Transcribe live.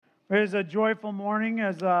It is a joyful morning,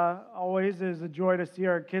 as always. It is a joy to see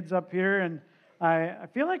our kids up here, and I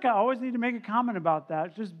feel like I always need to make a comment about that.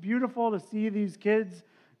 It's just beautiful to see these kids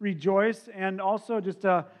rejoice, and also just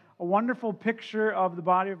a wonderful picture of the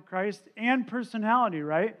body of Christ and personality,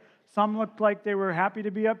 right? Some looked like they were happy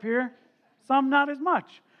to be up here, some not as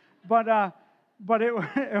much. But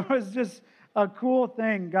it was just a cool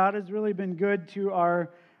thing. God has really been good to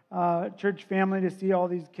our church family, to see all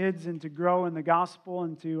these kids and to grow in the gospel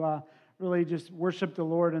and to really just worship the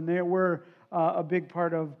Lord. And they were a big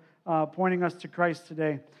part of pointing us to Christ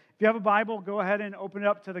today. If you have a Bible, go ahead and open it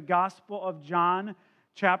up to the Gospel of John,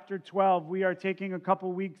 chapter 12. We are taking a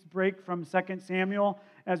couple weeks break from 2 Samuel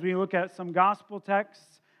as we look at some gospel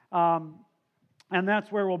texts. And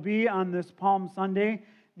that's where we'll be on this Palm Sunday,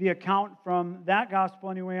 the account from that gospel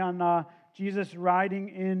anyway, on Jesus riding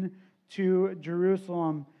into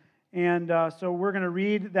Jerusalem. And so we're going to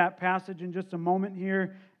read that passage in just a moment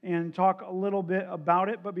here and talk a little bit about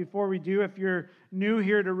it. But before we do, if you're new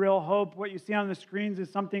here to Real Hope, what you see on the screens is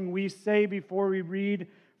something we say before we read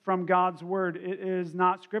from God's Word. It is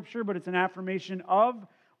not Scripture, but it's an affirmation of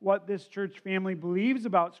what this church family believes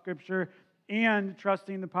about Scripture and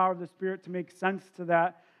trusting the power of the Spirit to make sense to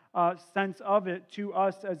that, sense of it to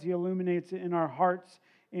us as He illuminates it in our hearts.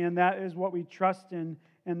 And that is what we trust in.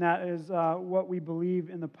 And that is what we believe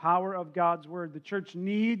in, the power of God's Word. The church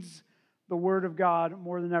needs the Word of God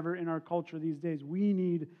more than ever in our culture these days. We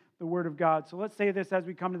need the Word of God. So let's say this as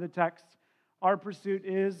we come to the text. Our pursuit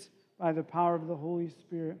is, by the power of the Holy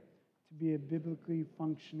Spirit, to be a biblically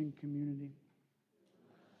functioning community.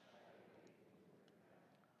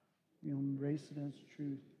 We'll embrace it as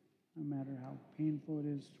truth, no matter how painful it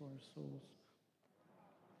is to our souls.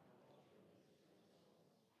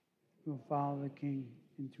 We'll follow the King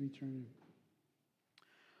into eternity.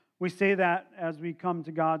 We say that as we come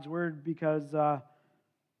to God's Word because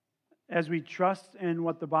as we trust in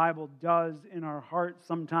what the Bible does in our hearts,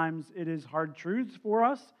 sometimes it is hard truths for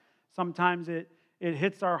us. Sometimes it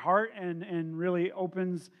hits our heart and really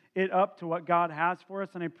opens it up to what God has for us.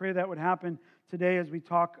 And I pray that would happen today as we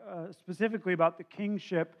talk specifically about the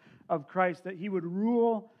kingship of Christ, that He would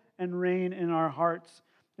rule and reign in our hearts.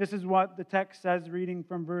 This is what the text says, reading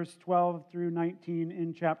from verse 12 through 19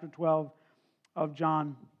 in chapter 12 of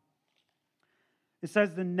John. It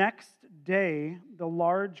says, "The next day, the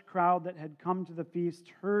large crowd that had come to the feast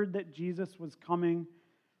heard that Jesus was coming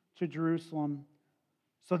to Jerusalem.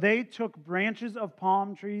 So they took branches of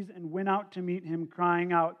palm trees and went out to meet Him,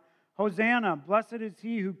 crying out, 'Hosanna, blessed is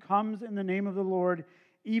He who comes in the name of the Lord,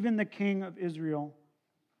 even the King of Israel.'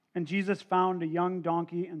 And Jesus found a young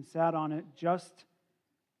donkey and sat on it, just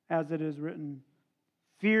as it is written,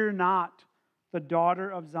 'Fear not, the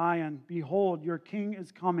daughter of Zion. Behold, your king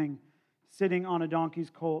is coming, sitting on a donkey's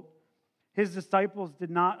colt.' His disciples did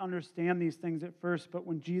not understand these things at first, but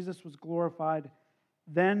when Jesus was glorified,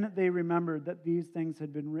 then they remembered that these things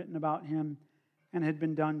had been written about Him and had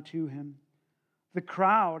been done to Him. The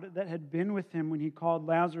crowd that had been with Him when He called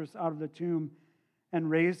Lazarus out of the tomb and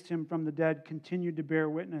raised him from the dead continued to bear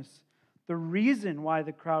witness. The reason why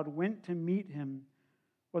the crowd went to meet Him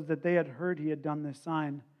was that they had heard He had done this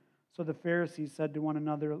sign. So the Pharisees said to one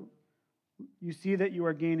another, 'You see that you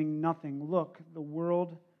are gaining nothing. Look, the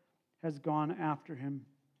world has gone after Him.'"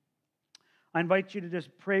 I invite you to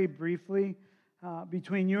just pray briefly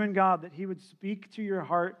between you and God, that He would speak to your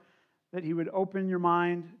heart, that He would open your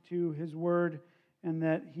mind to His Word, and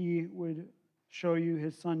that He would show you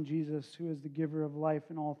His Son Jesus, who is the giver of life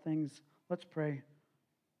in all things. Let's pray.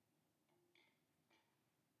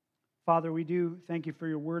 Father, we do thank You for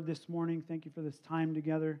Your Word this morning. Thank You for this time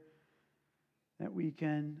together, that we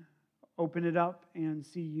can open it up and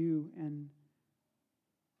see You. And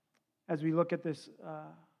as we look at this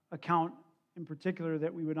account in particular,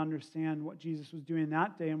 that we would understand what Jesus was doing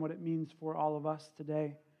that day and what it means for all of us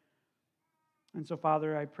today. And so,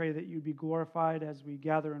 Father, I pray that You'd be glorified as we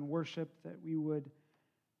gather and worship, that we would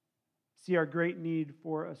see our great need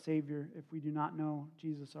for a Savior if we do not know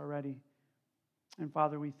Jesus already. And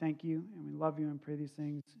Father, we thank You and we love You and pray these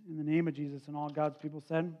things in the name of Jesus. And all God's people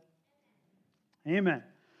said, Amen.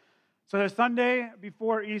 So the Sunday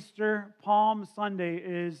before Easter, Palm Sunday,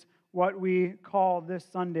 is what we call this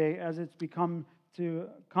Sunday as it's come to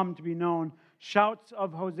be known. Shouts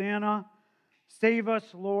of Hosanna, save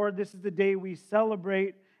us, Lord. This is the day we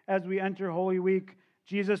celebrate as we enter Holy Week,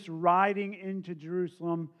 Jesus riding into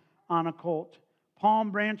Jerusalem on a colt.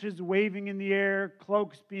 Palm branches waving in the air,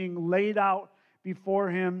 cloaks being laid out before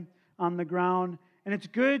Him on the ground. And it's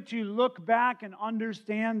good to look back and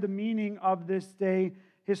understand the meaning of this day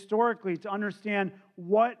historically, to understand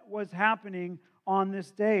what was happening on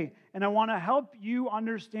this day. And I want to help you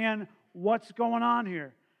understand what's going on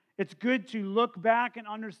here. It's good to look back and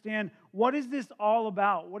understand, what is this all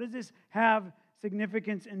about? What does this have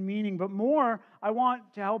significance and meaning? But more, I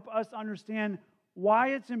want to help us understand why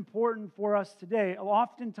it's important for us today.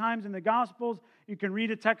 Oftentimes in the Gospels, you can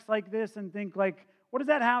read a text like this and think like, what does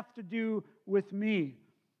that have to do with me?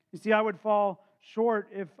 You see, I would fall short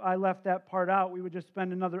if I left that part out. We would just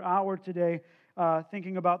spend another hour today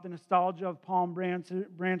thinking about the nostalgia of palm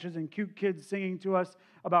branches and cute kids singing to us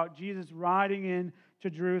about Jesus riding in to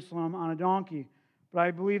Jerusalem on a donkey. But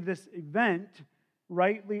I believe this event,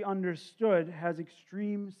 rightly understood, has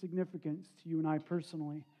extreme significance to you and I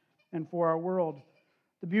personally and for our world.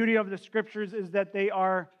 The beauty of the Scriptures is that they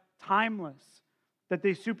are timeless, that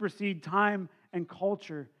they supersede time and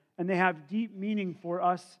culture, and they have deep meaning for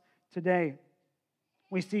us today.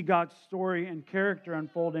 We see God's story and character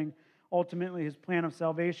unfolding, ultimately His plan of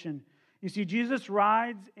salvation. You see, Jesus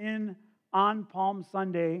rides in on Palm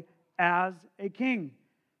Sunday as a king.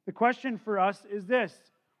 The question for us is this: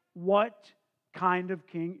 what kind of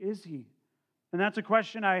king is He? And that's a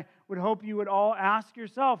question I would hope you would all ask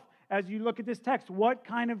yourself as you look at this text. What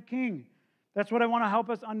kind of king? That's what I want to help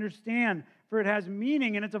us understand, for it has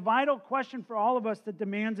meaning, and it's a vital question for all of us that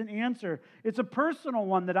demands an answer. It's a personal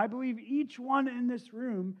one that I believe each one in this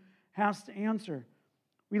room has to answer.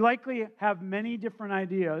 We likely have many different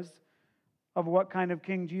ideas of what kind of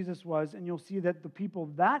king Jesus was, and you'll see that the people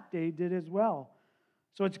that day did as well.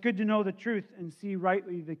 So it's good to know the truth and see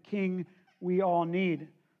rightly the king we all need.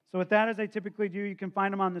 So with that, as I typically do, you can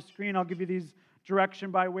find them on the screen. I'll give you these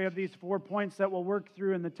direction by way of these 4 points that we'll work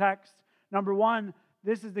through in the text. Number 1,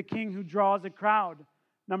 this is the king who draws a crowd.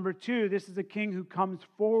 Number 2, this is a king who comes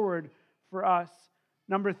forward for us.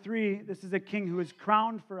 Number 3, this is a king who is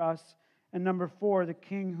crowned for us. And number 4, the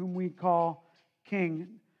king whom we call king.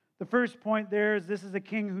 The first point there is this is a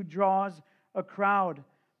king who draws a crowd.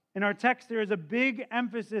 In our text, there is a big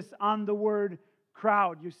emphasis on the word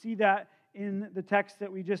crowd. You see that in the text that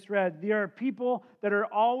we just read. There are people that are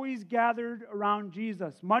always gathered around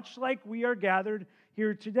Jesus, much like we are gathered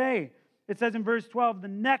here today. It says in verse 12, the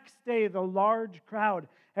next day the large crowd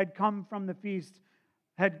had come from the feast,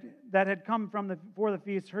 for the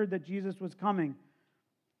feast, heard that Jesus was coming.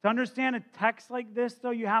 To understand a text like this,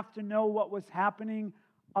 though, you have to know what was happening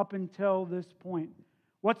up until this point.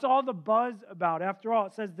 What's all the buzz about? After all,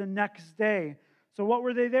 it says the next day. So what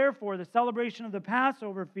were they there for? The celebration of the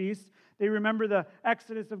Passover feast. They remember the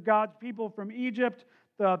exodus of God's people from Egypt,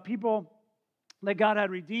 the people that God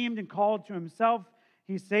had redeemed and called to Himself.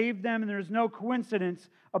 He saved them, and there's no coincidence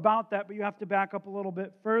about that, but you have to back up a little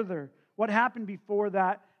bit further. What happened before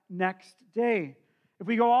that next day? If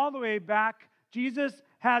we go all the way back, Jesus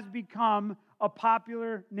has become a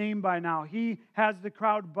popular name by now. He has the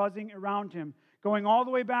crowd buzzing around Him. Going all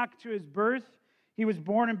the way back to His birth, He was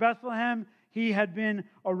born in Bethlehem. He had been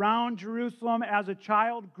around Jerusalem as a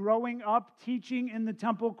child, growing up, teaching in the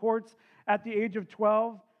temple courts at the age of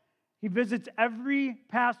 12. He visits every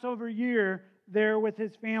Passover year there with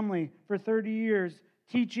his family for 30 years,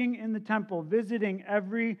 teaching in the temple, visiting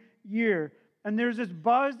every year. And there's this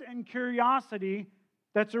buzz and curiosity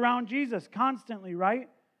that's around Jesus constantly, right?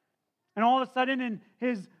 And all of a sudden in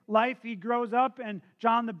his life, he grows up, and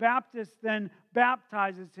John the Baptist then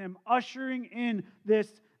baptizes him, ushering in this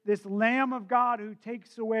Lamb of God who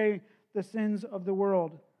takes away the sins of the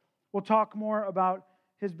world. We'll talk more about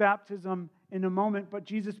his baptism in a moment, but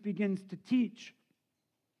Jesus begins to teach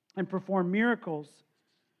and perform miracles.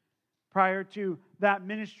 Prior to that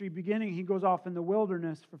ministry beginning, he goes off in the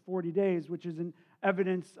wilderness for 40 days, which is an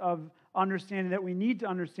evidence of understanding that we need to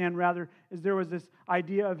understand, rather, is there was this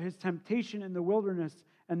idea of his temptation in the wilderness,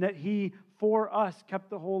 and that he, for us, kept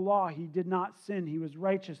the whole law. He did not sin. He was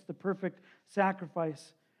righteous, the perfect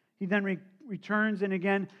sacrifice. He then returns and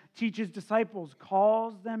again teaches disciples,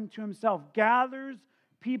 calls them to himself, gathers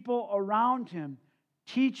people around him,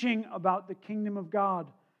 teaching about the kingdom of God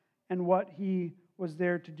and what he was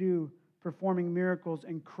there to do, performing miracles,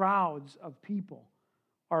 and crowds of people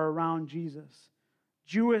are around Jesus.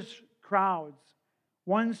 Jewish crowds,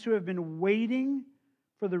 ones who have been waiting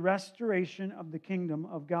for the restoration of the kingdom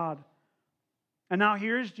of God. And now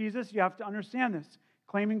here's Jesus, you have to understand this,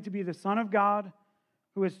 claiming to be the Son of God,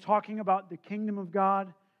 who is talking about the kingdom of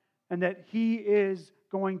God, and that he is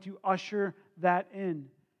going to usher that in.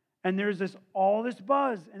 And there's all this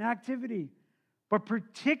buzz and activity. But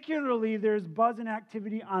particularly there's buzz and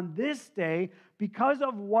activity on this day because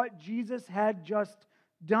of what Jesus had just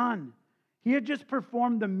done. He had just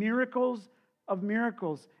performed the miracles of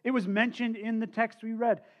miracles. It was mentioned in the text we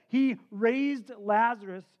read. He raised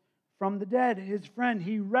Lazarus from the dead, his friend.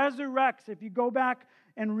 He resurrects. If you go back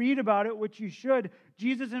and read about it, which you should,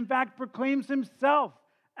 Jesus, in fact, proclaims himself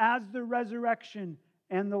as the resurrection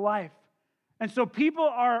and the life. And so people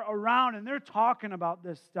are around and they're talking about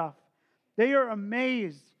this stuff. They are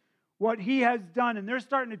amazed what he has done, and they're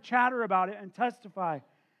starting to chatter about it and testify.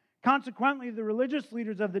 Consequently, the religious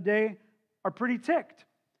leaders of the day are pretty ticked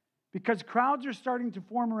because crowds are starting to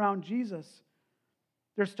form around Jesus.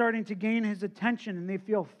 They're starting to gain his attention, and they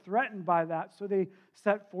feel threatened by that. So they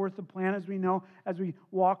set forth a plan, as we know, as we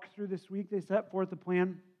walk through this week, they set forth a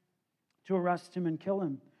plan to arrest him and kill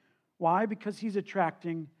him. Why? Because he's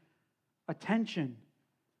attracting attention,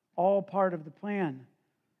 all part of the plan.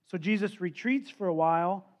 So Jesus retreats for a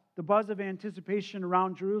while, the buzz of anticipation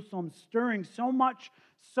around Jerusalem stirring so much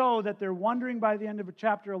so that they're wondering by the end of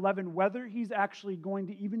chapter 11 whether he's actually going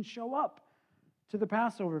to even show up to the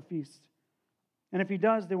Passover feast. And if he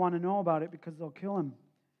does, they want to know about it because they'll kill him.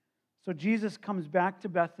 So Jesus comes back to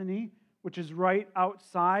Bethany, which is right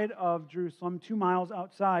outside of Jerusalem, 2 miles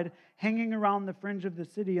outside, hanging around the fringe of the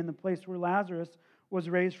city in the place where Lazarus was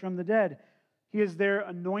raised from the dead. He is there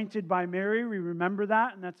anointed by Mary. We remember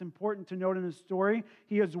that, and that's important to note in the story.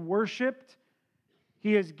 He is worshipped.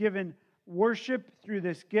 He is given worship through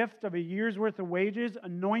this gift of a year's worth of wages,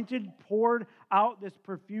 anointed, poured out this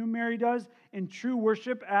perfume Mary does in true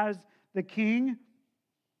worship as the king.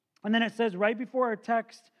 And then it says right before our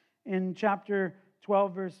text in chapter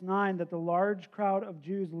 12, verse 9, that the large crowd of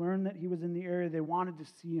Jews learned that he was in the area. They wanted to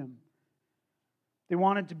see him. They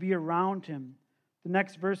wanted to be around him. The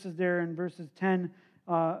next verses there in verses 10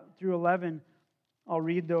 through 11, I'll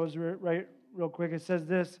read those right real quick. It says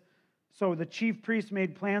this: so the chief priests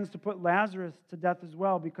made plans to put Lazarus to death as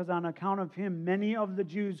well, because on account of him, many of the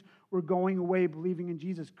Jews were going away believing in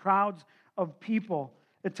Jesus. Crowds of people.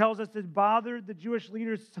 It tells us it bothered the Jewish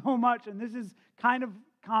leaders so much, and this is kind of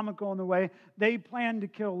comical in the way, they planned to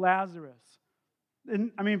kill Lazarus.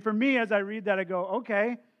 And I mean, for me, as I read that, I go,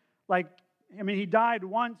 okay, he died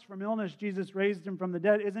once from illness. Jesus raised him from the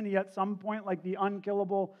dead. Isn't he at some point like the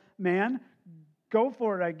unkillable man? Go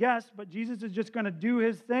for it, I guess, but Jesus is just going to do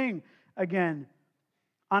his thing again.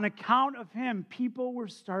 On account of him, people were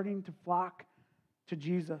starting to flock to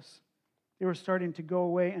Jesus. They were starting to go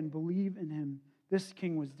away and believe in him. This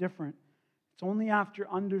king was different. It's only after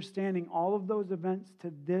understanding all of those events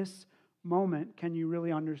to this moment can you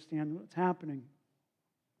really understand what's happening.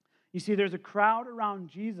 You see, there's a crowd around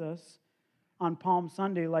Jesus on Palm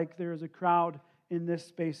Sunday like there is a crowd in this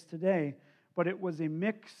space today, but it was a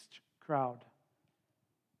mixed crowd.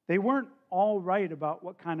 They weren't all right about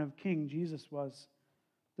what kind of king Jesus was.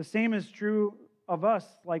 The same is true of us,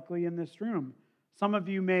 likely, in this room. Some of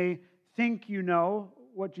you may think you know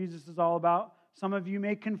what Jesus is all about. Some of you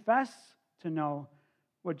may confess to know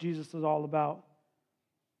what Jesus is all about.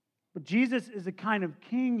 But Jesus is a kind of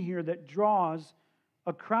king here that draws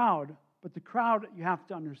a crowd. But the crowd, you have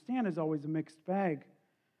to understand, is always a mixed bag.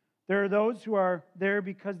 There are those who are there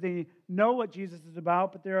because they know what Jesus is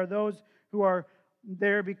about, but there are those who are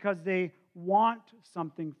there because they want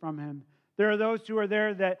something from him. There are those who are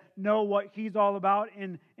there that know what he's all about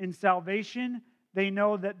in salvation. They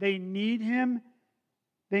know that they need him.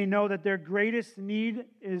 They know that their greatest need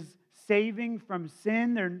is saving from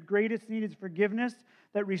sin. Their greatest need is forgiveness,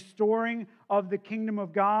 that restoring of the kingdom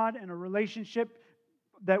of God and a relationship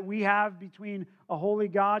that we have between a holy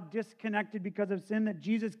God disconnected because of sin, that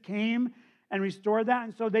Jesus came and restored that.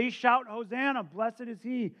 And so they shout, Hosanna, blessed is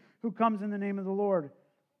he who comes in the name of the Lord,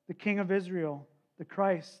 the King of Israel, the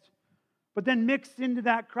Christ. But then mixed into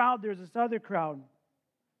that crowd, there's this other crowd.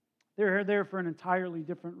 They're there for an entirely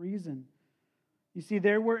different reason. You see,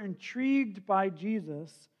 they were intrigued by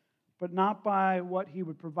Jesus, but not by what he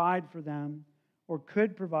would provide for them or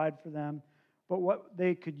could provide for them, but what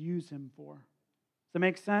they could use him for. Does that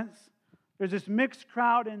make sense? There's this mixed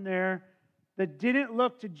crowd in there that didn't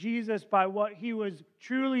look to Jesus by what he was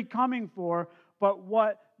truly coming for, but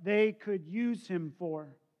what they could use him for.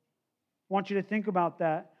 I want you to think about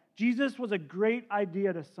that. Jesus was a great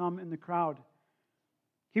idea to some in the crowd.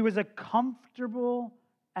 He was a comfortable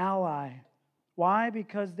ally. Why?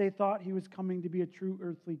 Because they thought he was coming to be a true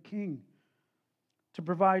earthly king, to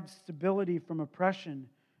provide stability from oppression,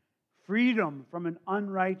 freedom from an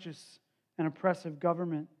unrighteous and oppressive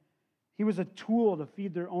government. He was a tool to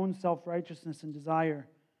feed their own self-righteousness and desire.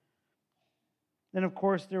 Then, of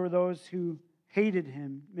course, there were those who hated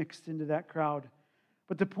him mixed into that crowd.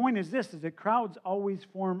 But the point is this, is that crowds always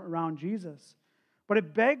form around Jesus. But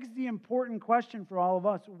it begs the important question for all of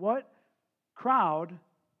us, what crowd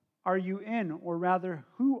are you in? Or rather,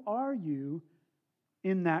 who are you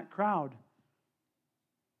in that crowd?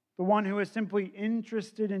 the one who is simply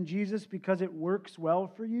interested in Jesus because it works well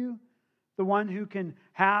for you, the one who can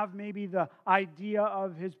have maybe the idea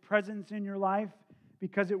of his presence in your life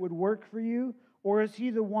because it would work for you? Or is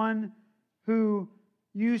he the one who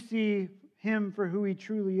you see him for who he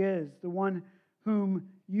truly is, the one whom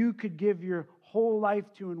you could give your whole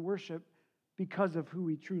life to and worship because of who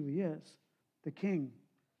he truly is, the King?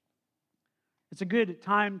 It's a good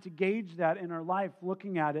time to gauge that in our life,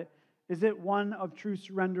 looking at it. Is it one of true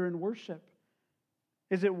surrender and worship?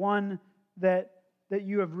 Is it one that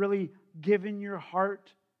you have really given your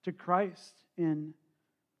heart to Christ in?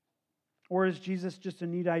 Or is Jesus just a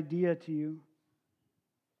neat idea to you,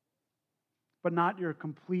 but not your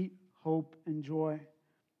complete hope and joy?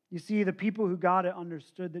 You see, the people who got it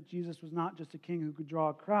understood that Jesus was not just a king who could draw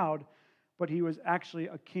a crowd, but he was actually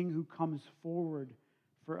a king who comes forward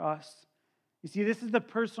for us. You see, this is the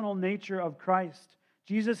personal nature of Christ.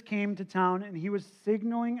 Jesus came to town and he was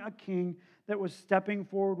signaling a king that was stepping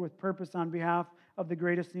forward with purpose on behalf of the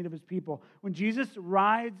greatest need of his people. When Jesus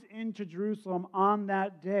rides into Jerusalem on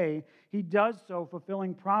that day, he does so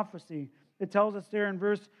fulfilling prophecy. It tells us there in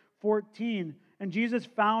verse 14, and Jesus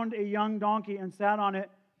found a young donkey and sat on it,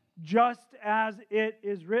 just as it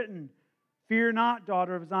is written, "Fear not,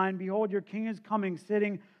 daughter of Zion, behold, your king is coming,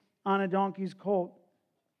 sitting on a donkey's colt."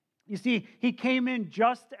 You see, he came in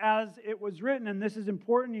just as it was written, and this is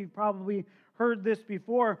important. You've probably heard this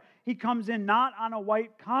before. He comes in not on a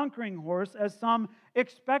white conquering horse, as some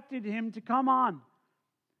expected him to come on.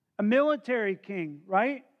 A military king,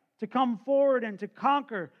 right? To come forward and to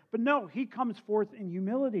conquer. But no, he comes forth in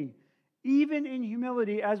humility. Even in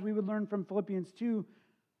humility, as we would learn from Philippians 2,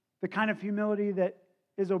 the kind of humility that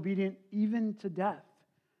is obedient even to death.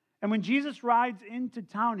 And when Jesus rides into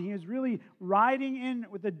town, he is really riding in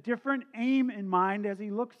with a different aim in mind as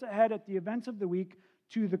he looks ahead at the events of the week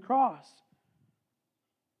to the cross.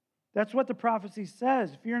 That's what the prophecy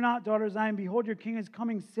says. "Fear not, daughter of Zion, behold, your king is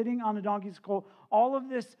coming, sitting on a donkey's colt." All of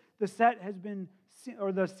this, the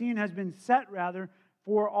scene has been set rather,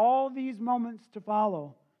 for all these moments to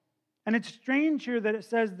follow. And it's strange here that it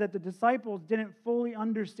says that the disciples didn't fully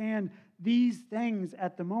understand these things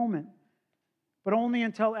at the moment, but only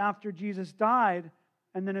until after Jesus died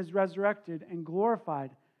and then is resurrected and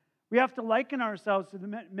glorified. We have to liken ourselves to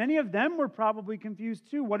them. Many of them were probably confused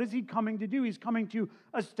too. What is he coming to do? He's coming to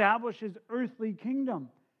establish his earthly kingdom.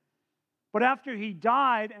 But after he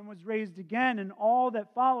died and was raised again and all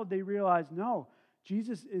that followed, they realized, no,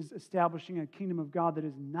 Jesus is establishing a kingdom of God that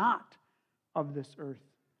is not of this earth,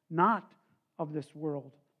 not of this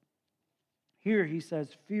world. Here he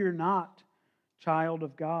says, "Fear not, child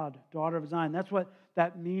of God, daughter of Zion." That's what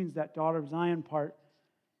that means, that daughter of Zion part.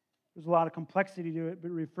 There's a lot of complexity to it,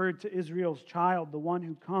 but referred to Israel's child, the one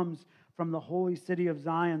who comes from the holy city of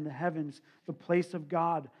Zion, the heavens, the place of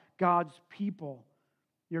God, God's people.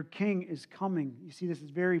 Your king is coming. You see, this is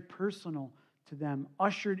very personal to them.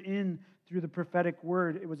 Ushered in through the prophetic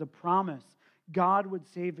word, it was a promise. God would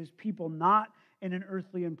save his people, not in an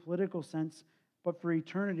earthly and political sense, but for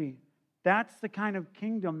eternity. That's the kind of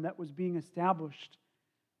kingdom that was being established.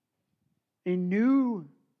 A new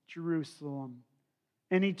Jerusalem,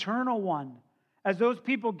 an eternal one. As those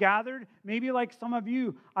people gathered, maybe like some of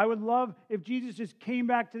you, I would love if Jesus just came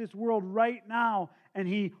back to this world right now and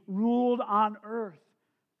he ruled on earth.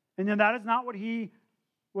 And then that is not what he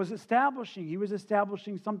was establishing. He was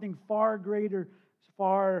establishing something far greater,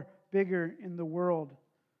 far bigger in the world.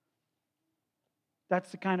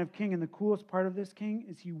 That's the kind of king. And the coolest part of this king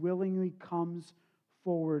is he willingly comes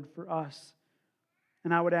forward for us.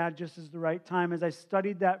 And I would add, just as the right time, as I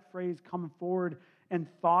studied that phrase, "come forward," and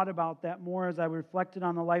thought about that more as I reflected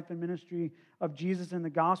on the life and ministry of Jesus in the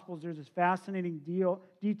Gospels, there's this fascinating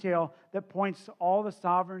detail that points to all the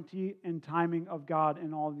sovereignty and timing of God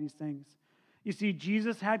in all of these things. You see,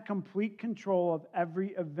 Jesus had complete control of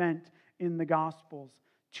every event in the Gospels,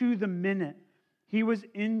 to the minute. He was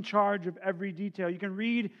in charge of every detail. You can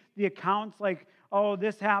read the accounts like, oh,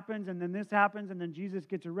 this happens, and then this happens, and then Jesus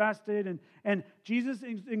gets arrested, and Jesus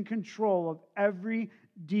is in control of every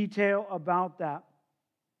detail about that.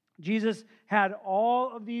 Jesus had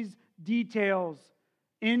all of these details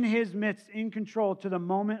in his midst, in control, to the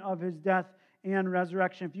moment of his death and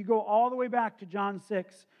resurrection. If you go all the way back to John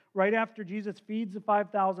 6, right after Jesus feeds the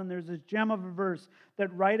 5,000, there's this gem of a verse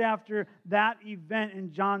that right after that event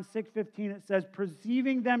in John 6:15, it says,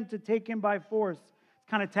 "Perceiving them to take him by force," it's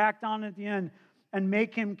kind of tacked on at the end, "and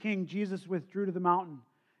make him king, Jesus withdrew to the mountain."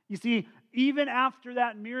 You see, even after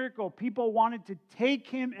that miracle, people wanted to take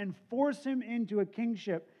him and force him into a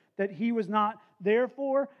kingship that he was not there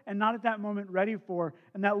for and not at that moment ready for.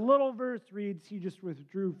 And that little verse reads, he just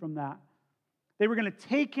withdrew from that. They were going to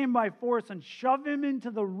take him by force and shove him into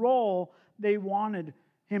the role they wanted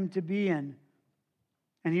him to be in.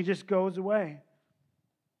 And he just goes away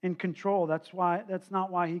in control. That's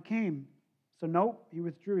not why he came. So nope, he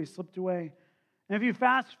withdrew, he slipped away. And if you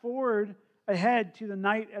fast forward ahead to the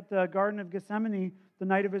night at the Garden of Gethsemane, the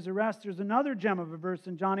night of his arrest, there's another gem of a verse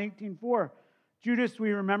in John 18:4. Judas, we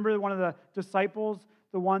remember, one of the disciples,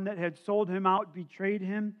 the one that had sold him out, betrayed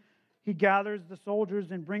him. He gathers the soldiers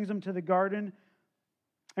and brings them to the garden.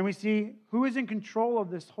 And we see who is in control of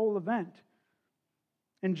this whole event.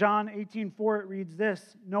 In John 18:4, it reads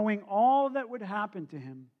this: knowing all that would happen to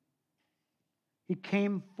him, he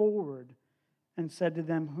came forward and said to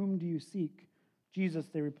them, "Whom do you seek?" "Jesus,"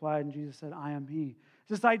 they replied, and Jesus said, "I am he."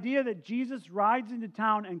 It's this idea that Jesus rides into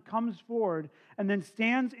town and comes forward and then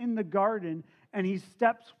stands in the garden, and he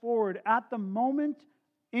steps forward at the moment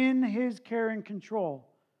in his care and control,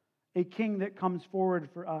 a king that comes forward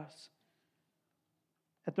for us.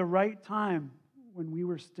 At the right time, when we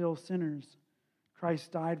were still sinners,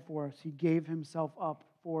 Christ died for us. He gave himself up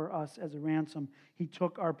for us as a ransom. He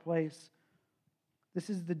took our place.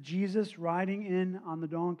 This is the Jesus riding in on the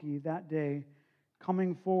donkey that day,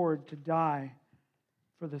 coming forward to die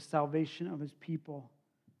for the salvation of his people.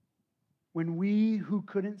 When we who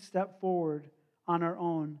couldn't step forward on our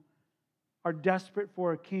own are desperate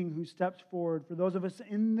for a king who steps forward, for those of us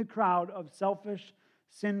in the crowd of selfish,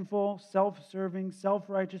 sinful, self-serving,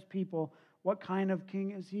 self-righteous people, what kind of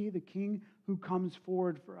king is he? The king who comes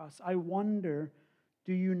forward for us. I wonder,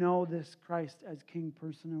 do you know this Christ as king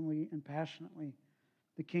personally and passionately?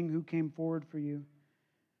 The king who came forward for you.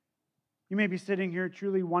 You may be sitting here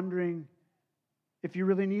truly wondering if you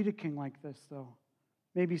really need a king like this, though.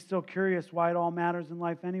 Maybe still curious why it all matters in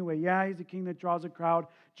life anyway. Yeah, he's a king that draws a crowd.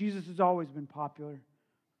 Jesus has always been popular.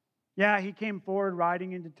 Yeah, he came forward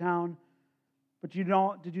riding into town. But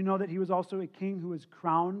did you know that he was also a king who was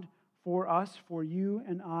crowned for us, for you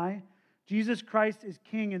and I? Jesus Christ is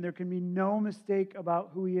king, and there can be no mistake about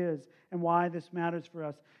who he is and why this matters for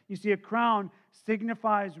us. You see, a crown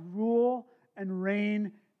signifies rule and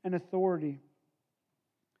reign and authority.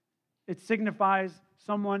 It signifies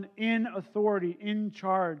someone in authority, in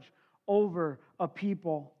charge over a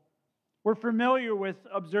people. We're familiar with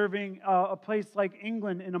observing a place like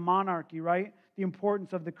England in a monarchy, right? The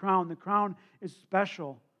importance of the crown. The crown is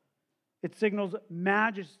special. It signals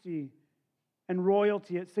majesty and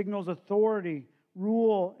royalty. It signals authority,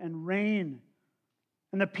 rule, and reign.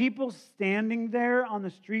 And the people standing there on the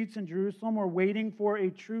streets in Jerusalem were waiting for a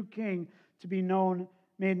true king to be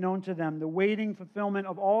made known to them. The waiting fulfillment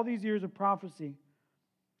of all these years of prophecy.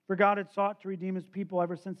 For God had sought to redeem his people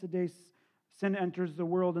ever since the day sin enters the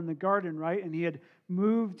world in the garden, right? And he had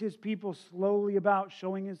moved his people slowly about,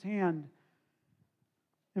 showing his hand.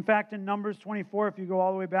 In fact, in Numbers 24, if you go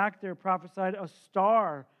all the way back there, prophesied a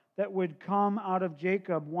star that would come out of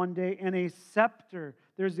Jacob one day, and a scepter,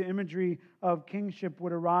 there's the imagery of kingship,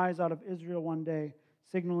 would arise out of Israel one day,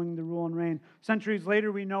 signaling the rule and reign. Centuries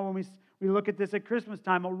later, we know when we look at this at Christmas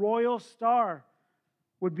time, a royal star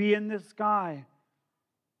would be in the sky,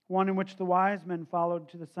 one in which the wise men followed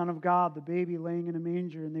to the Son of God, the baby laying in a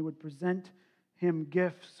manger, and they would present him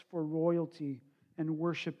gifts for royalty and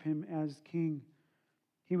worship him as king.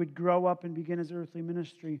 He would grow up and begin his earthly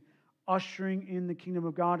ministry, ushering in the kingdom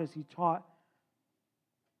of God as he taught.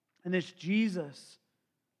 And this Jesus,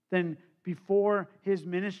 then before his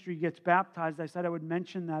ministry gets baptized, I said I would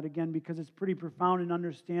mention that again because it's pretty profound in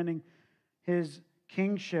understanding his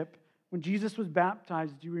kingship. When Jesus was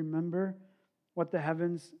baptized, do you remember what the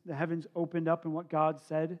heavens opened up and what God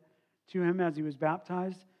said to him as he was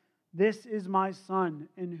baptized? "This is my Son,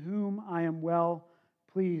 in whom I am well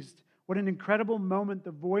pleased." What an incredible moment,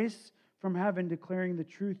 the voice from heaven declaring the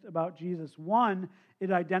truth about Jesus. One,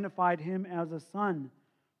 it identified him as a son.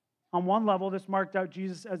 On one level, this marked out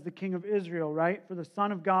Jesus as the King of Israel, right? For the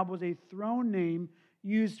Son of God was a throne name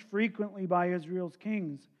used frequently by Israel's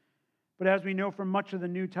kings. But as we know from much of the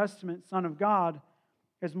New Testament, Son of God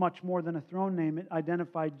is much more than a throne name. It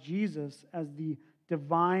identified Jesus as the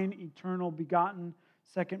divine, eternal, begotten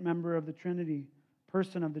second member of the Trinity,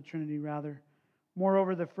 person of the Trinity, rather.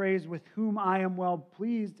 Moreover, the phrase, "with whom I am well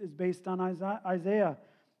pleased," is based on Isaiah,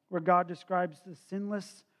 where God describes the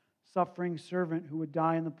sinless, suffering servant who would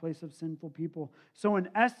die in the place of sinful people. So in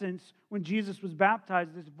essence, when Jesus was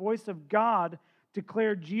baptized, this voice of God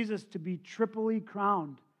declared Jesus to be triply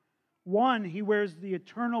crowned. One, he wears the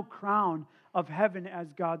eternal crown of heaven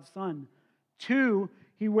as God's Son. Two,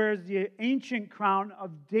 he wears the ancient crown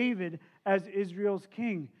of David as Israel's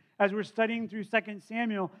king. As we're studying through 2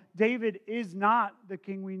 Samuel, David is not the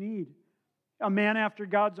king we need. A man after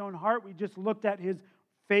God's own heart. We just looked at his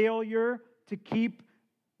failure to keep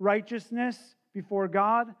righteousness before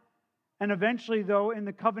God. And eventually, though, in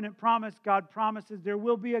the covenant promise, God promises there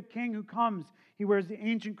will be a king who comes. He wears the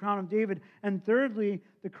ancient crown of David. And thirdly,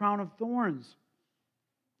 the crown of thorns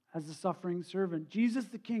as the suffering servant. Jesus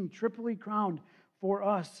the King, triply crowned for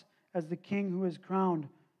us as the King who is crowned.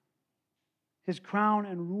 His crown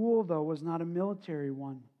and rule, though, was not a military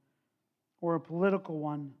one or a political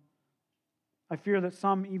one. I fear that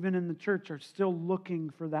some, even in the church, are still looking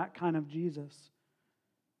for that kind of Jesus.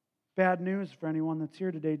 Bad news for anyone that's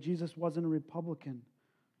here today. Jesus wasn't a Republican.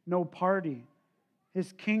 No party.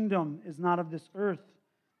 His kingdom is not of this earth.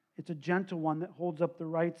 It's a gentle one that holds up the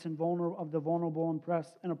rights of the vulnerable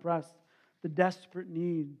and oppressed, the desperate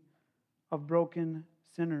need of broken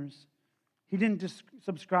sinners. He didn't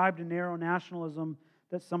subscribe to narrow nationalism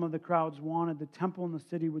that some of the crowds wanted. The temple and the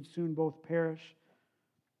city would soon both perish.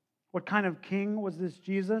 What kind of king was this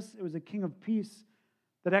Jesus? It was a king of peace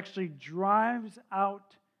that actually drives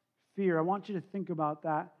out fear. I want you to think about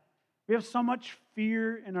that. We have so much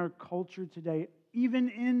fear in our culture today, even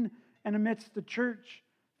in and amidst the church.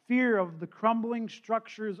 Fear of the crumbling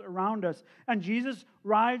structures around us. And Jesus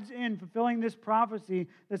rides in, fulfilling this prophecy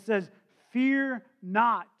that says, "Fear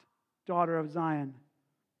not, daughter of Zion."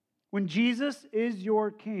 When Jesus is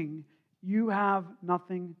your king, you have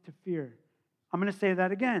nothing to fear. I'm going to say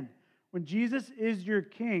that again. When Jesus is your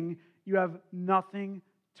king, you have nothing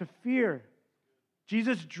to fear.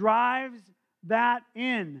 Jesus drives that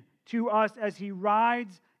in to us as he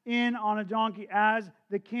rides in on a donkey as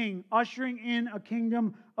the king, ushering in a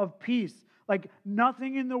kingdom of peace, like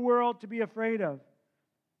nothing in the world to be afraid of,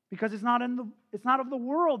 because it's not of the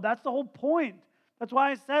world. That's the whole point. That's why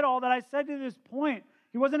I said all that I said to this point.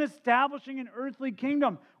 He wasn't establishing an earthly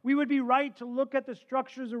kingdom. We would be right to look at the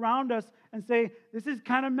structures around us and say, this is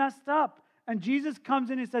kind of messed up. And Jesus comes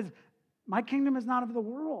in and says, my kingdom is not of the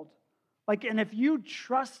world. And if you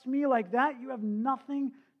trust me like that, you have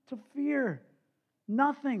nothing to fear.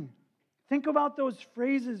 Nothing. Think about those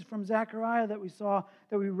phrases from Zechariah that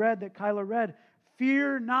we read, that Kyla read.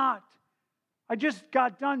 Fear not. I just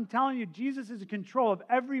got done telling you Jesus is in control of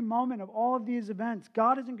every moment of all of these events.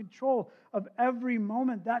 God is in control of every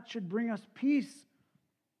moment. That should bring us peace.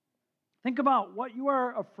 Think about what you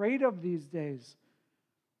are afraid of these days.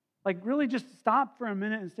 Really just stop for a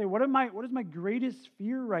minute and say, what is my greatest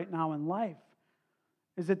fear right now in life?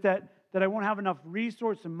 Is it that I won't have enough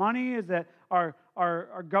resource and money? Is that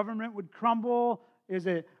our government would crumble? Is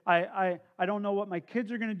it I don't know what my kids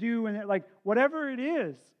are going to do? And whatever it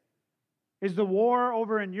is the war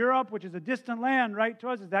over in Europe, which is a distant land, right, to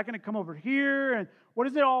us? Is that going to come over here? And what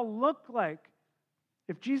does it all look like?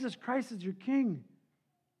 If Jesus Christ is your king,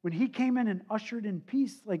 when he came in and ushered in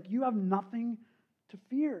peace, you have nothing to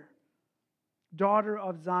fear. Daughter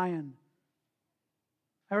of Zion.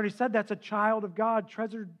 I already said that's a child of God,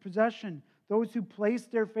 treasured possession. Those who place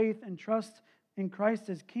their faith and trust in Christ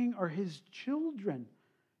as king are his children,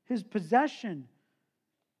 his possession,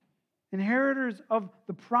 inheritors of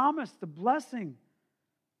the promise, the blessing.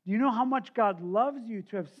 Do you know how much God loves you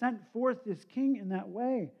to have sent forth this king in that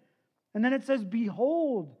way? And then it says,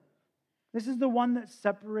 behold, this is the one that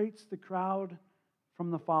separates the crowd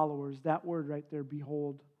from the followers. That word right there,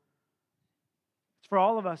 behold. It's for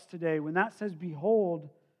all of us today. When that says behold,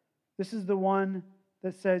 this is the one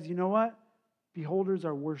that says, you know what? Beholders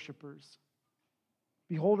are worshipers.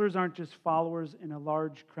 Beholders aren't just followers in a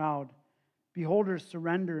large crowd. Beholders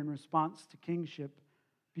surrender in response to kingship.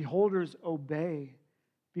 Beholders obey.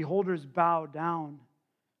 Beholders bow down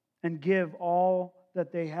and give all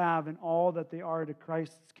that they have and all that they are to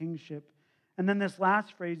Christ's kingship. And then this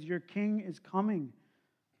last phrase, your king is coming.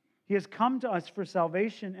 He has come to us for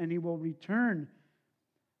salvation and he will return.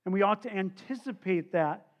 And we ought to anticipate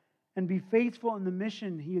that and be faithful in the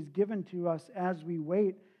mission he has given to us as we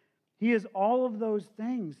wait. He is all of those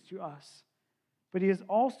things to us, but he is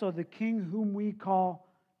also the king whom we call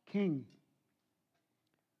king.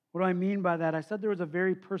 What do I mean by that? I said there was a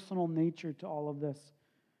very personal nature to all of this.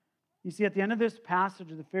 You see, at the end of this passage,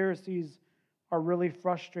 the Pharisees are really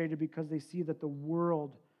frustrated because they see that the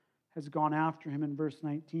world has gone after him in verse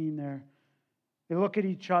 19 there. They look at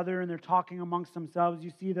each other and they're talking amongst themselves.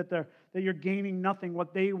 You see that you're gaining nothing,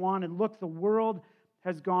 what they wanted. Look, the world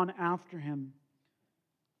has gone after him.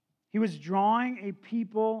 He was drawing a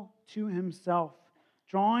people to himself,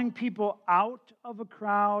 drawing people out of a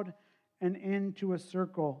crowd and into a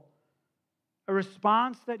circle. A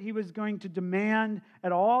response that he was going to demand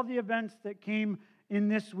at all the events that came in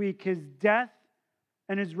this week, his death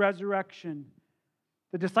and his resurrection.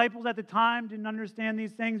 The disciples at the time didn't understand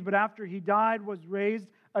these things, but after he died, was raised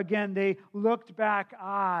again, they looked back.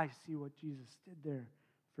 I see what Jesus did there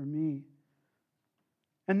for me.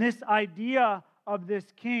 And this idea of this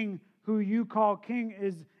king who you call king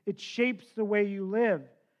it shapes the way you live.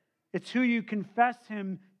 It's who you confess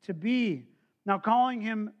him to be. Now, calling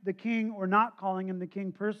him the king or not calling him the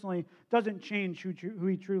king personally doesn't change who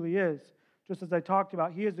he truly is. Just as I talked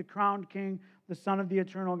about, he is the crowned king, the Son of the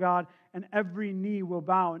eternal God, and every knee will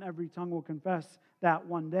bow and every tongue will confess that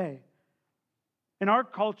one day. In our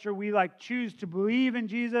culture, we choose to believe in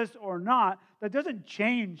Jesus or not. That doesn't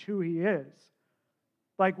change who he is.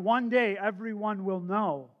 One day, everyone will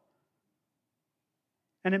know.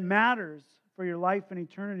 And it matters for your life and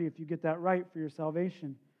eternity if you get that right for your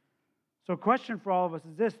salvation. So a question for all of us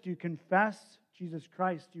is this: do you confess Jesus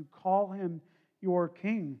Christ? Do you call him your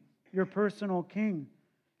king, your personal king?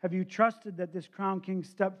 Have you trusted that this crowned king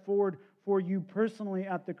stepped forward for you personally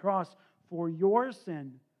at the cross for your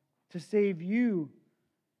sin to save you?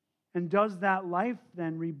 And does that life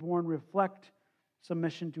then reborn reflect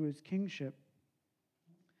submission to his kingship?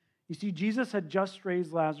 You see, Jesus had just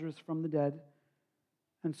raised Lazarus from the dead,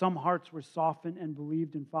 and some hearts were softened and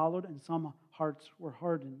believed and followed, and some hearts were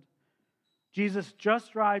hardened. Jesus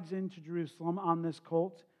just rides into Jerusalem on this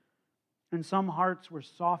colt, and some hearts were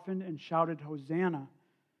softened and shouted, "Hosanna,"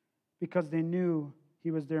 because they knew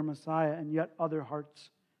he was their Messiah, and yet other hearts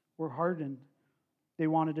were hardened. They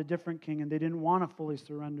wanted a different king, and they didn't want to fully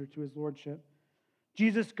surrender to his lordship.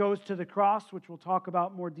 Jesus goes to the cross, which we'll talk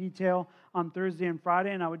about more detail on Thursday and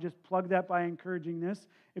Friday, and I would just plug that by encouraging this.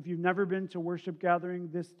 If you've never been to worship gathering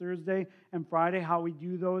this Thursday and Friday, how we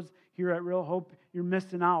do those here at Real Hope, you're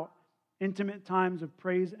missing out. Intimate times of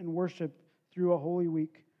praise and worship through a Holy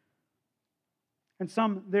Week. And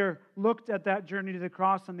some there looked at that journey to the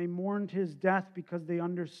cross and they mourned his death because they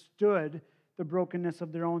understood the brokenness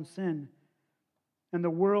of their own sin. And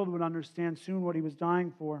the world would understand soon what he was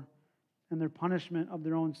dying for and their punishment of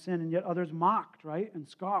their own sin. And yet others mocked, right, and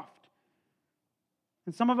scoffed.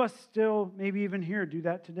 And some of us still, maybe even here, do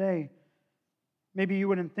that today. Maybe you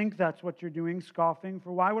wouldn't think that's what you're doing, scoffing.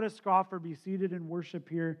 For why would a scoffer be seated in worship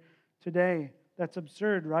here today? That's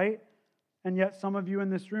absurd, right? And yet some of you in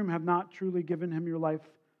this room have not truly given him your life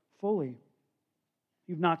fully.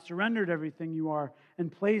 You've not surrendered everything you are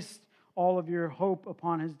and placed all of your hope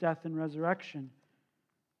upon his death and resurrection.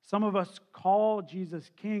 Some of us call Jesus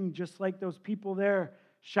King just like those people there.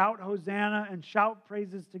 Shout Hosanna and shout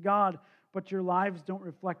praises to God, but your lives don't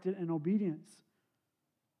reflect it in obedience.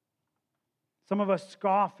 Some of us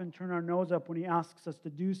scoff and turn our nose up when he asks us to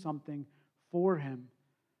do something for him,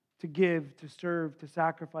 to give, to serve, to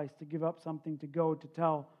sacrifice, to give up something, to go, to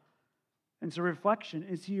tell. And so reflection,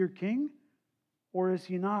 is he your king or is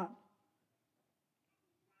he not?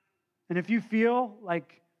 And if you feel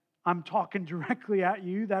like I'm talking directly at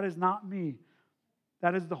you, that is not me.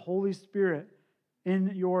 That is the Holy Spirit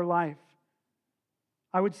in your life.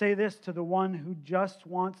 I would say this to the one who just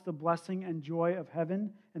wants the blessing and joy of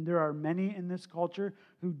heaven, and there are many in this culture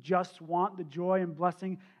who just want the joy and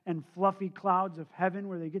blessing and fluffy clouds of heaven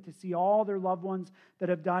where they get to see all their loved ones that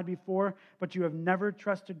have died before, but you have never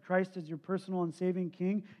trusted Christ as your personal and saving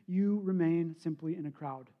King, you remain simply in a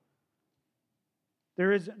crowd.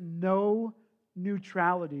 There is no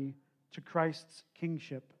neutrality to Christ's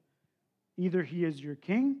kingship. Either he is your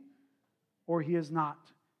king or he is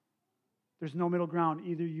not. There's no middle ground.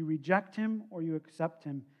 Either you reject him or you accept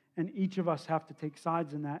him. And each of us have to take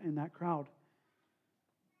sides in that crowd.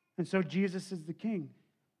 And so Jesus is the king,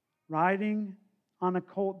 riding on a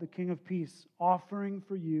colt, the King of Peace, offering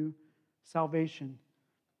for you salvation.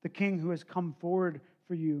 The king who has come forward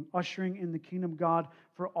for you, ushering in the kingdom of God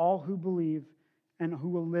for all who believe and who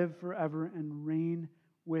will live forever and reign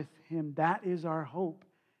with him. That is our hope.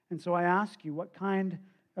 And so I ask you, what kind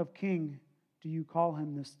of king do you call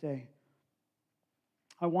him this day?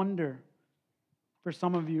 I wonder, for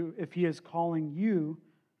some of you, if he is calling you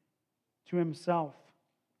to himself.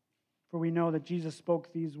 For we know that Jesus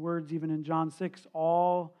spoke these words even in John 6,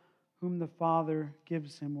 all whom the Father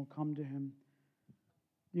gives him will come to him.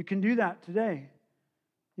 You can do that today.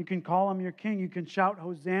 You can call him your king. You can shout,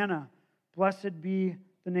 Hosanna. Blessed be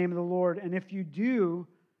the name of the Lord. And if you do,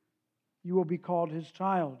 you will be called his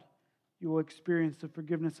child. You will experience the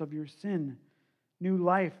forgiveness of your sin, new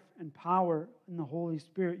life and power in the Holy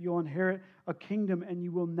Spirit. You'll inherit a kingdom and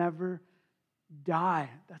you will never die.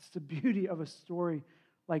 That's the beauty of a story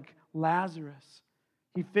like Lazarus.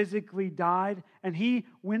 He physically died and he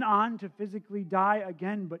went on to physically die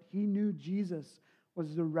again, but he knew Jesus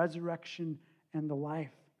was the resurrection and the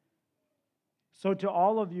life. So to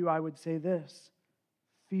all of you, I would say this: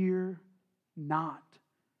 fear not,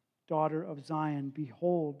 daughter of Zion.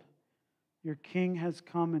 Behold, your king has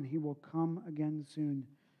come and he will come again soon.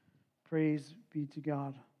 Praise be to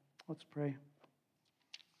God. Let's pray.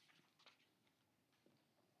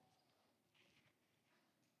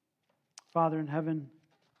 Father in heaven,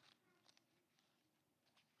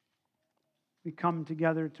 we come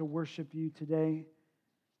together to worship you today,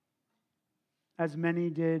 as many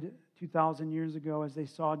did 2,000 years ago as they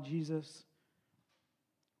saw Jesus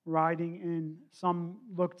riding in. Some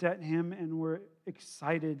looked at him and were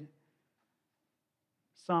excited.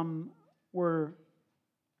 Some were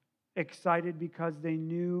excited because they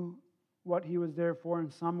knew what he was there for,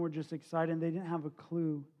 and some were just excited and they didn't have a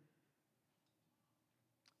clue.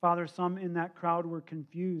 Father, some in that crowd were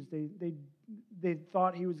confused. They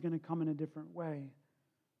thought he was going to come in a different way.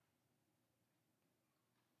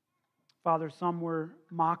 Father, some were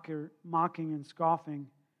mocking and scoffing.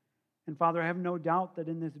 And Father, I have no doubt that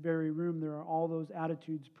in this very room there are all those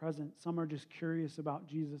attitudes present. Some are just curious about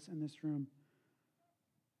Jesus in this room.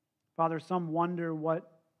 Father, some wonder what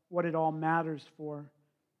it all matters for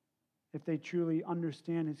if they truly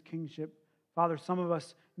understand his kingship. Father, some of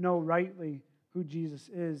us know rightly who Jesus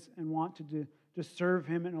is and want to just serve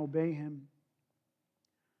him and obey him.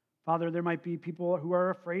 Father, there might be people who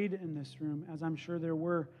are afraid in this room, as I'm sure there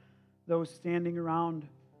were those standing around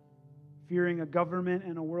fearing a government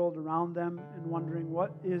and a world around them and wondering,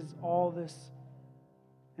 what is all this?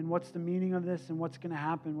 And what's the meaning of this? And what's going to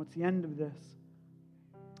happen? What's the end of this?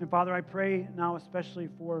 And Father, I pray now especially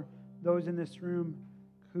for those in this room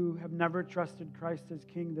who have never trusted Christ as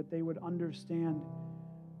King, that they would understand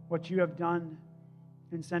what you have done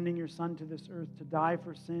in sending your Son to this earth to die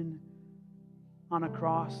for sin on a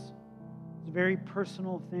cross. It's a very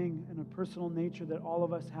personal thing and a personal nature that all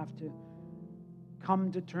of us have to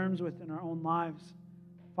come to terms with in our own lives.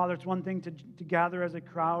 Father, it's one thing to gather as a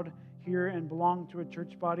crowd here and belong to a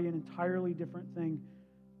church body, an entirely different thing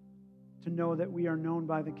to know that we are known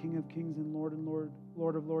by the King of Kings and Lord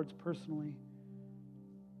of Lords personally.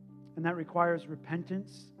 And that requires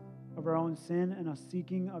repentance of our own sin and a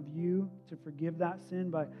seeking of you to forgive that sin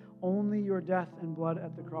by only your death and blood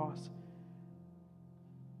at the cross.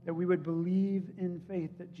 That we would believe in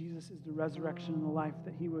faith that Jesus is the resurrection and the life,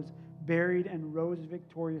 that he was buried and rose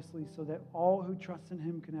victoriously so that all who trust in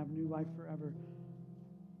him can have new life forever.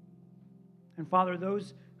 And Father,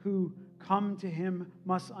 those who come to him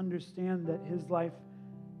must understand that his life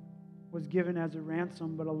was given as a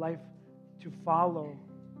ransom, but a life to follow.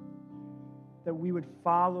 That we would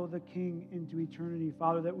follow the King into eternity.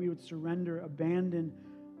 Father, that we would surrender, abandon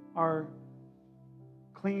our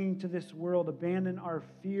clinging to this world, abandon our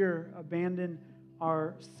fear, abandon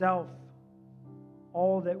our self,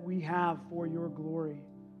 all that we have for your glory.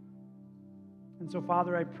 And so,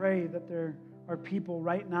 Father, I pray that there are people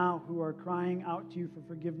right now who are crying out to you for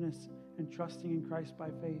forgiveness and trusting in Christ by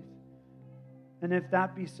faith. And if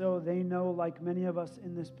that be so, they know, like many of us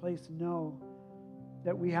in this place know,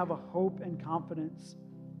 that we have a hope and confidence,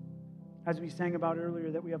 as we sang about earlier,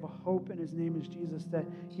 that we have a hope and his name is Jesus, that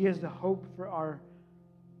he is the hope for our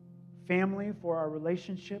family, for our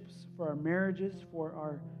relationships, for our marriages, for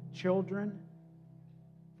our children.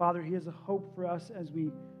 Father, he is a hope for us as we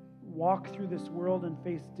walk through this world and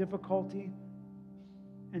face difficulty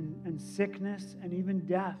and sickness and even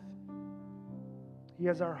death. He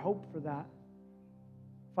is our hope for that.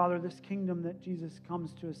 Father, this kingdom that Jesus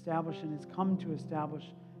comes to establish and has come to establish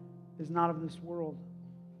is not of this world.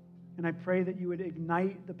 And I pray that you would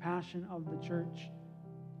ignite the passion of the church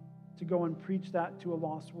to go and preach that to a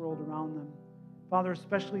lost world around them. Father,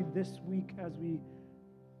 especially this week as we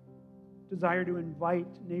desire to invite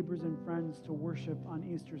neighbors and friends to worship on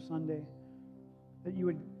Easter Sunday, that you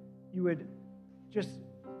would just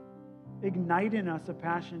ignite in us a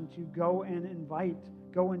passion to go and invite,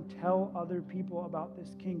 go and tell other people about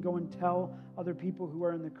this King. Go and tell other people who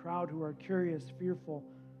are in the crowd who are curious, fearful,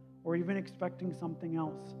 or even expecting something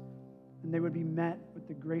else. And they would be met with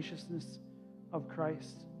the graciousness of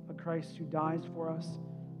Christ, a Christ who dies for us,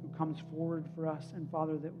 who comes forward for us. And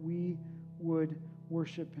Father, that we would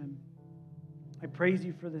worship him. I praise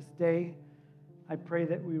you for this day. I pray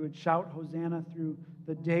that we would shout Hosanna through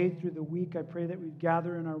the day, through the week. I pray that we'd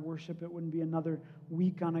gather in our worship. It wouldn't be another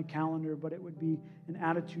week on a calendar, but it would be an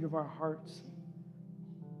attitude of our hearts.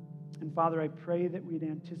 And Father, I pray that we'd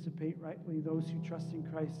anticipate rightly those who trust in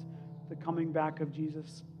Christ, the coming back of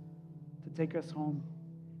Jesus to take us home.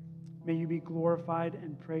 May you be glorified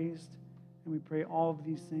and praised. And we pray all of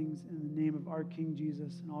these things in the name of our King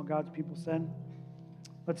Jesus. And all God's people said,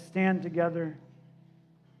 let's stand together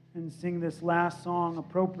and sing this last song,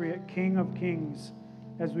 appropriate, King of Kings,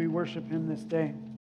 as we worship him this day.